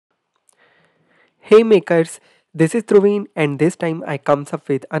Hey makers, this is Dhruvin and this time I comes up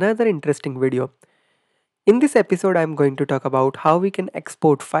with another interesting video. In this episode I am going to talk about how we can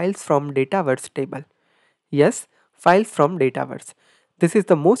export files from Dataverse Table. Yes, files from Dataverse. This is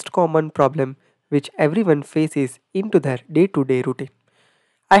the most common problem which everyone faces into their day-to-day routine.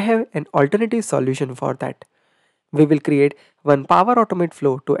 I have an alternative solution for that. We will create one Power Automate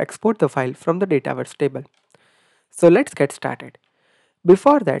flow to export the file from the Dataverse table. So let's get started.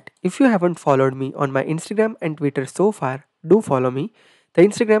 Before that, if you haven't followed me on my Instagram and Twitter so far, do follow me. The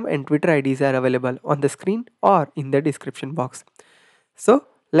Instagram and Twitter IDs are available on the screen or in the description box. So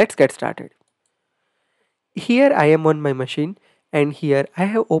let's get started. Here I am on my machine and here I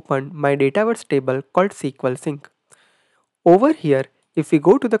have opened my Dataverse table called SQL Sync. Over here, if we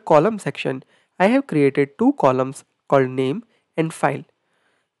go to the column section, I have created two columns called name and file.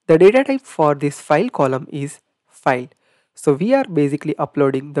 The data type for this file column is file. So we are basically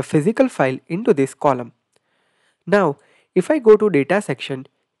uploading the physical file into this column. Now, if I go to data section,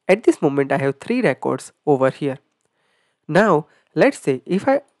 at this moment I have three records over here. Now, let's say if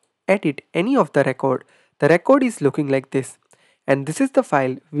I edit any of the record is looking like this. And this is the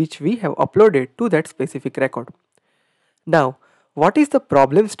file which we have uploaded to that specific record. Now, what is the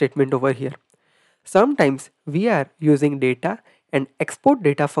problem statement over here? Sometimes we are using data and export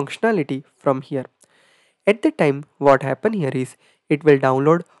data functionality from here. At the time, what happen here is it will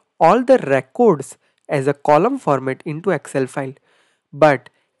download all the records as a column format into Excel file. But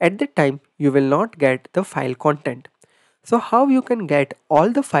at the time, you will not get the file content. So how you can get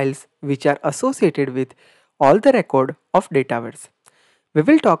all the files which are associated with all the record of Dataverse? We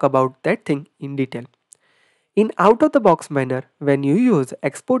will talk about that thing in detail. In out of the box manner, when you use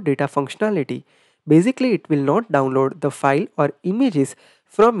export data functionality, basically it will not download the file or images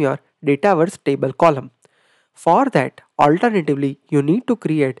from your Dataverse table column. For that, alternatively, you need to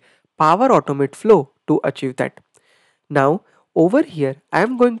create Power Automate flow to achieve that. Now, over here, I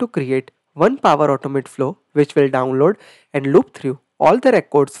am going to create one Power Automate flow which will download and loop through all the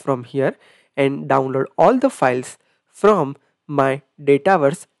records from here and download all the files from my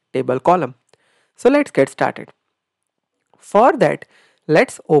Dataverse table column. So let's get started. For that,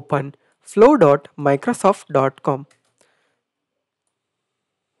 let's open flow.microsoft.com.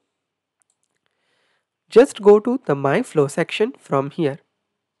 Just go to the My Flow section from here.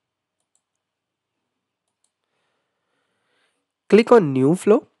 Click on New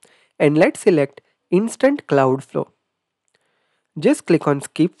Flow and let's select Instant Cloud Flow. Just click on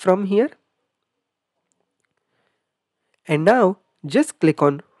Skip from here. And now just click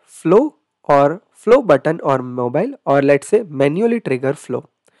on Flow or Flow button or mobile, or let's say manually trigger flow.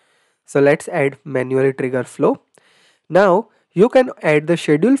 So let's add manually trigger flow. Now you can add the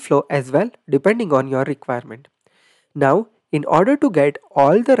schedule flow as well depending on your requirement. Now in order to get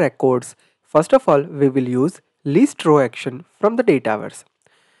all the records, first of all we will use list row action from the Dataverse.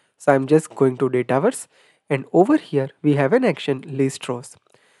 So I'm just going to Dataverse and over here we have an action list rows.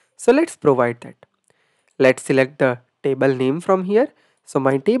 So let's provide that. Let's select the table name from here. So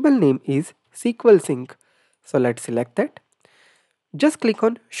my table name is SQL Sync. So let's select that. Just click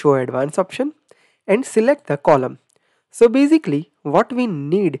on Show Advanced option and select the column. So basically what we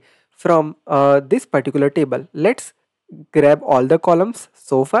need from this particular table, let's grab all the columns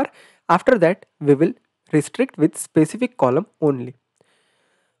so far. After that we will restrict with specific column only.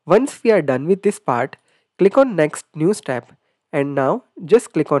 Once we are done with this part, click on Next New Step and now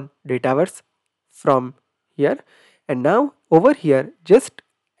just click on Dataverse from here, and now over here just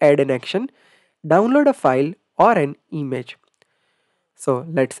add an action, download a file or an image. So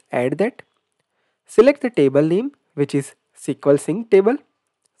let's add that. Select the table name which is SQL Sync table.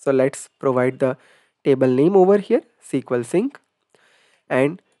 So let's provide the table name over here, SQL Sync,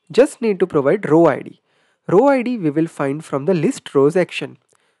 and just need to provide row ID. Row ID we will find from the list rows action.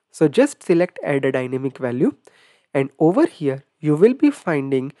 So just select add a dynamic value and over here you will be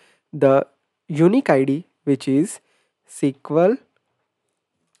finding the unique ID which is SQL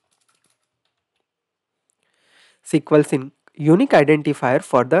Sync unique identifier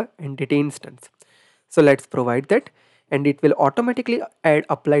for the entity instance. So let's provide that and it will automatically add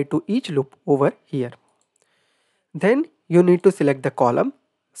apply to each loop over here. Then you need to select the column.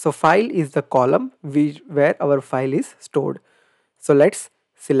 So file is the column where our file is stored. So let's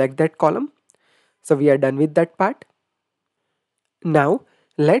select that column. So we are done with that part. Now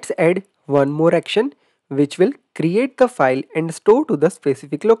let's add one more action which will create the file and store to the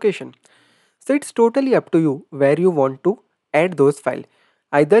specific location. So it's totally up to you where you want to add those files.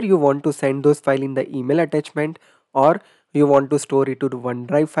 Either you want to send those files in the email attachment, or you want to store it to the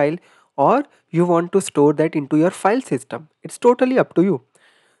OneDrive file, or you want to store that into your file system. It's totally up to you.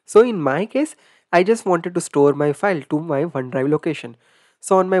 So in my case, I just wanted to store my file to my OneDrive location.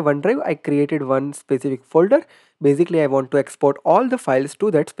 So on my OneDrive, I created one specific folder. Basically, I want to export all the files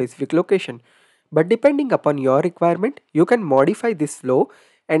to that specific location. But depending upon your requirement, you can modify this flow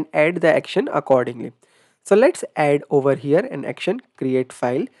and add the action accordingly. So let's add over here an action create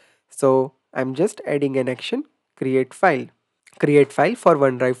file. So I'm just adding an action create file for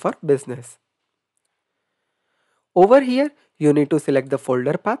OneDrive for business. Over here, you need to select the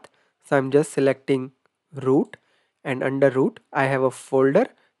folder path. So I'm just selecting root, and under root, I have a folder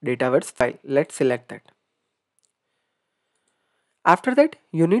Dataverse file. Let's select that. After that,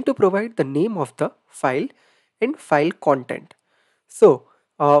 you need to provide the name of the file and file content. So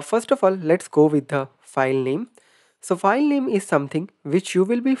first of all, let's go with the file name. So file name is something which you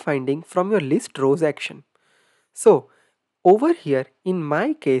will be finding from your list rows action. So over here, in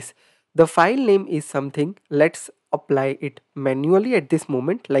my case, the file name is something, let's apply it manually at this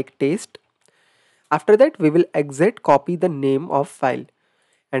moment like taste. After that, we will exit copy the name of file,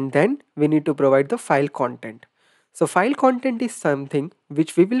 and then we need to provide the file content. So file content is something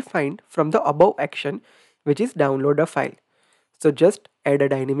which we will find from the above action, which is download a file. So just add a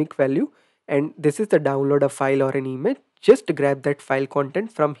dynamic value, and this is the download a file or an image. Just grab that file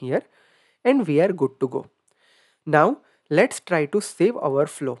content from here and we are good to go. Now let's try to save our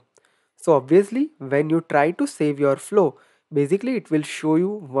flow. So obviously when you try to save your flow, basically it will show you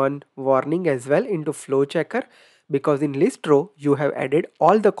one warning as well into flow checker, because in list row you have added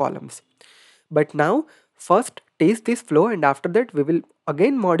all the columns. But now first taste this flow, and after that we will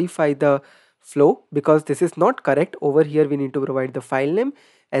again modify the flow, because this is not correct. Over here we need to provide the file name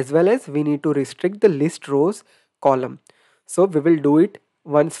as well as we need to restrict the list rows column. So we will do it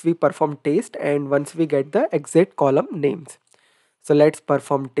once we perform taste and once we get the exact column names. So let's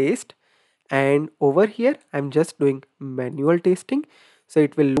perform taste, and over here I'm just doing manual testing. So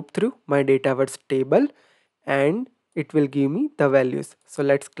it will loop through my Dataverse table and it will give me the values. So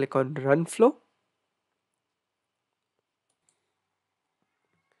let's click on run flow.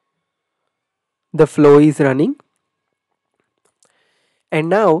 The flow is running, and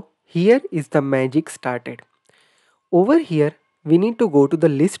now here is the magic started. Over here we need to go to the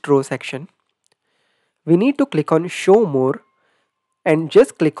list row section. We need to click on show more and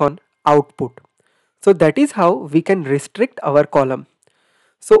just click on output. So that is how we can restrict our column.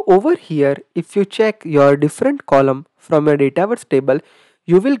 So over here, if you check your different column from your Dataverse table,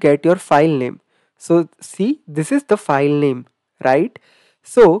 you will get your file name. So see, this is the file name, right?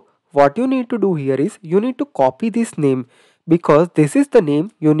 So what you need to do here is you need to copy this name, because this is the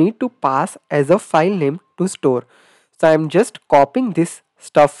name you need to pass as a file name to store. So I'm just copying this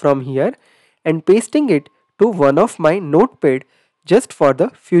stuff from here and pasting it to one of my notepad just for the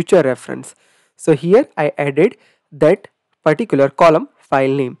future reference. So here I added that particular column file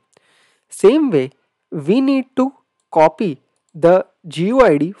name. Same way, we need to copy the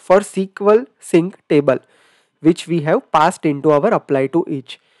GUID for SQL sync table, which we have passed into our apply to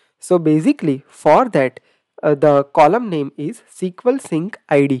each. So basically for that, the column name is SQL sync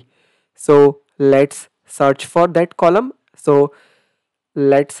ID. So let's search for that column. So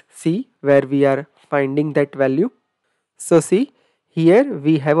let's see where we are finding that value. So see, here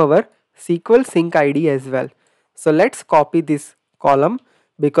we have our SQL sync ID as well. So let's copy this column,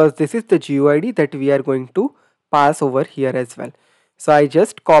 because this is the GUID that we are going to pass over here as well. So I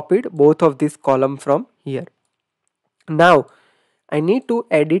just copied both of this column from here. Now I need to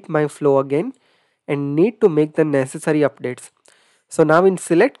edit my flow again and need to make the necessary updates. So now in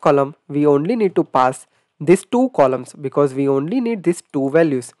select column, we only need to pass these two columns, because we only need these two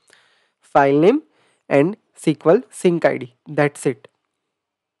values, file name and SQL sync ID. That's it.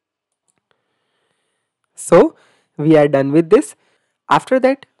 So we are done with this. After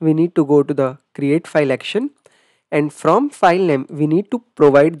that, we need to go to the create file action, and from file name we need to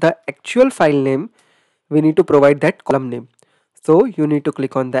provide the actual file name. We need to provide that column name. So you need to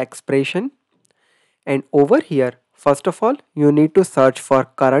click on the expression, and over here first of all you need to search for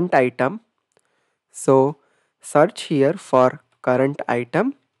current item. So search here for current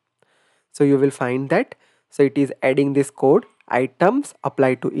item. So you will find that. So it is adding this code items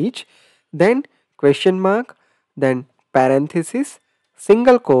apply to each, then question mark, then parenthesis,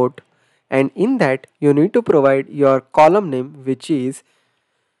 single quote, and in that you need to provide your column name, which is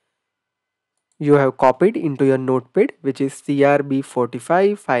you have copied into your notepad, which is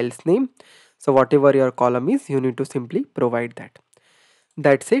CRB45 files name. So whatever your column is, you need to simply provide that.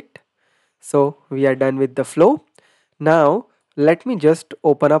 That's it. So we are done with the flow. Now let me just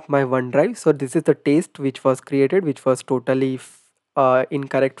open up my OneDrive. So this is the taste which was created, which was totally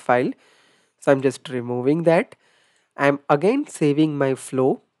incorrect file. So I'm just removing that. I'm again saving my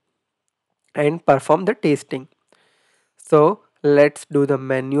flow, and perform the tasting. So let's do the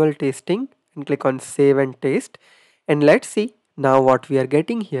manual tasting and click on save and taste, and let's see now what we are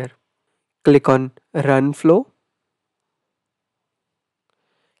getting here. Click on run flow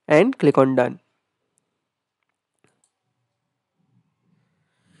and click on done.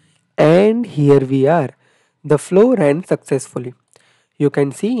 And here we are. The flow ran successfully. You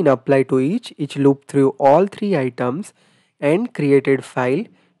can see in apply to each loop through all three items and created file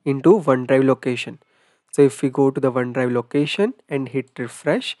into OneDrive location. So if we go to the OneDrive location and hit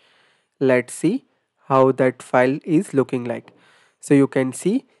refresh, let's see how that file is looking like. So you can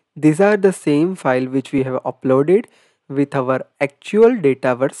see these are the same file which we have uploaded with our actual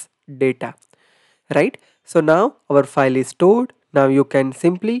Dataverse data, right? So now our file is stored. Now you can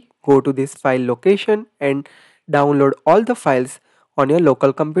simply go to this file location and download all the files on your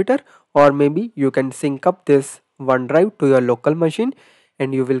local computer, or maybe you can sync up this OneDrive to your local machine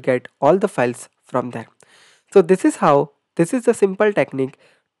and you will get all the files from there. So this is the simple technique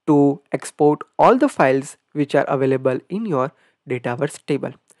to export all the files which are available in your Dataverse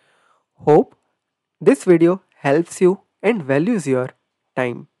table. Hope this video helps you and values your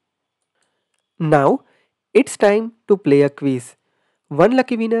time. Now it's time to play a quiz. One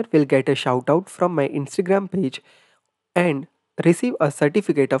lucky winner will get a shout out from my Instagram page and receive a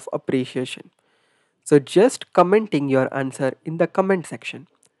certificate of appreciation. So just commenting your answer in the comment section.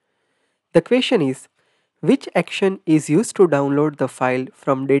 The question is, which action is used to download the file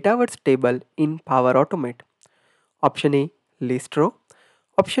from Dataverse table in Power Automate? Option A, list row.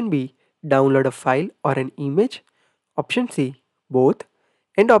 Option B, download a file or an image. Option C, both.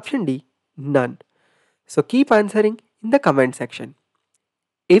 And option D, none. So keep answering in the comment section.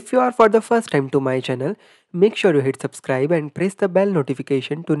 If you are for the first time to my channel, make sure you hit subscribe and press the bell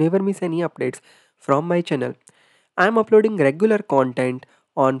notification to never miss any updates from my channel. I am uploading regular content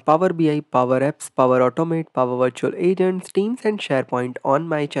on Power BI, Power Apps, Power Automate, Power Virtual Agents, Teams and SharePoint on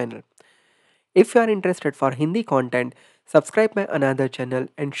my channel. If you are interested for Hindi content, subscribe my another channel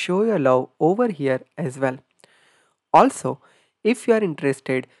and show your love over here as well. Also, if you are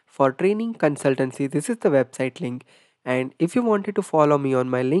interested for training consultancy, this is the website link. And if you wanted to follow me on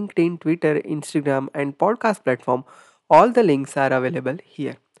my LinkedIn, Twitter, Instagram, and podcast platform, all the links are available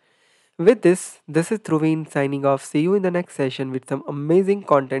here. With this is Dhruvin signing off. See you in the next session with some amazing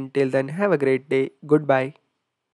content. Till then, have a great day. Goodbye.